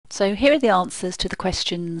So here are the answers to the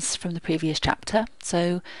questions from the previous chapter.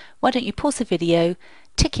 So why don't you pause the video,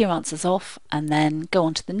 tick your answers off, and then go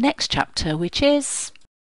on to the next chapter, which is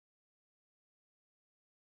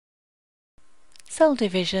cell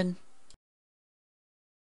division.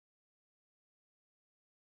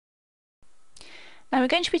 Now we're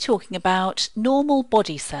going to be talking about normal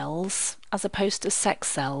body cells as opposed to sex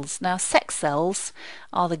cells. Now sex cells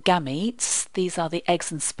are the gametes, these are the eggs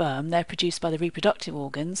and sperm, they're produced by the reproductive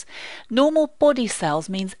organs. Normal body cells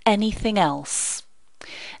means anything else.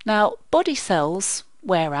 Now body cells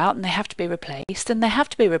wear out and they have to be replaced, and they have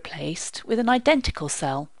to be replaced with an identical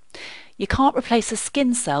cell. You can't replace a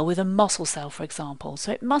skin cell with a muscle cell, for example,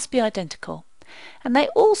 so it must be identical. And they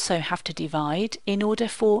also have to divide in order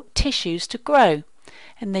for tissues to grow,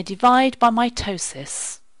 and they divide by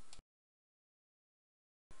mitosis.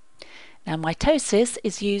 Now mitosis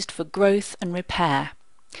is used for growth and repair,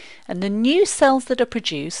 and the new cells that are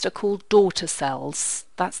produced are called daughter cells.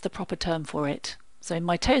 That's the proper term for it. So in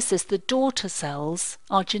mitosis, the daughter cells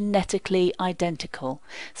are genetically identical.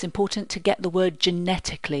 It's important to get the word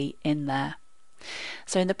genetically in there.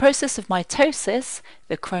 So in the process of mitosis,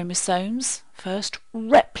 the chromosomes first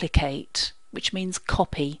replicate, which means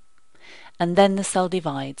copy, and then the cell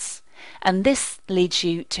divides. And this leads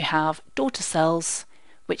you to have daughter cells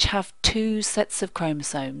which have two sets of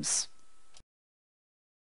chromosomes.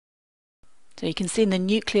 So you can see in the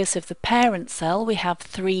nucleus of the parent cell we have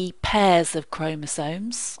 3 pairs of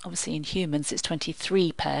chromosomes. Obviously in humans it's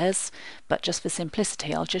 23 pairs, but just for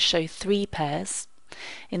simplicity I'll just show 3 pairs.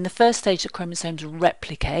 In the first stage the chromosomes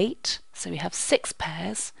replicate, so we have 6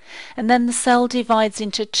 pairs, and then the cell divides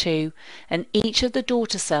into 2, and each of the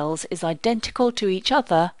daughter cells is identical to each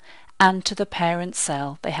other and to the parent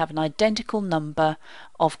cell. They have an identical number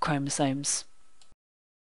of chromosomes.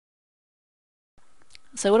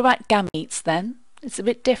 So what about gametes then? It's a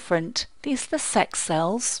bit different. These are the sex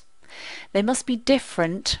cells. They must be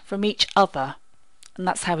different from each other, and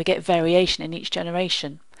that's how we get variation in each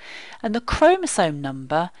generation. And the chromosome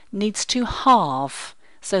number needs to halve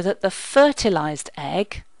so that the fertilized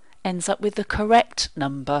egg ends up with the correct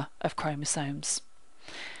number of chromosomes.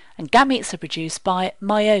 And gametes are produced by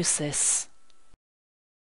meiosis.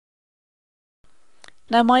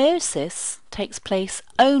 Now meiosis takes place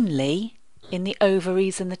only in the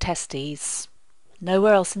ovaries and the testes,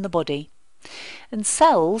 nowhere else in the body. And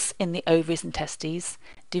cells in the ovaries and testes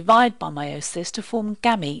divide by meiosis to form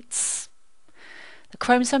gametes. The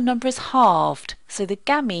chromosome number is halved, so the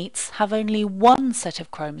gametes have only 1 set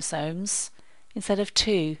of chromosomes instead of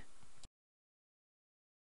 2.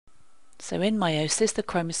 So in meiosis the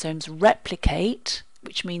chromosomes replicate,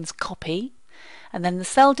 which means copy, and then the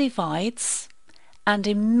cell divides and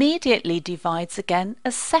immediately divides again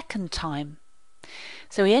a second time.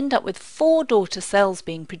 So we end up with 4 daughter cells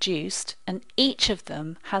being produced, and each of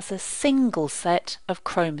them has a single set of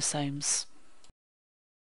chromosomes.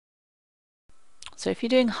 So if you're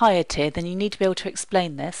doing higher tier, then you need to be able to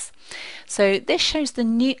explain this. So this shows the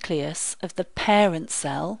nucleus of the parent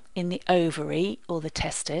cell in the ovary or the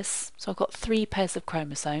testis. So I've got 3 pairs of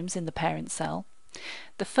chromosomes in the parent cell.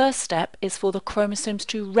 The first step is for the chromosomes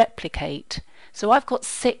to replicate. So I've got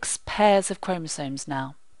 6 pairs of chromosomes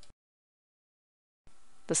now.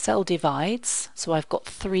 The cell divides, so I've got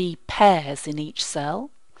 3 pairs in each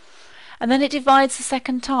cell. And then it divides the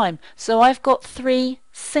second time, so I've got 3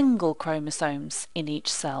 single chromosomes in each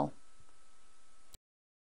cell.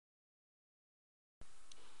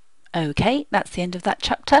 Okay, that's the end of that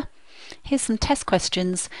chapter. Here's some test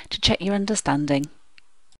questions to check your understanding.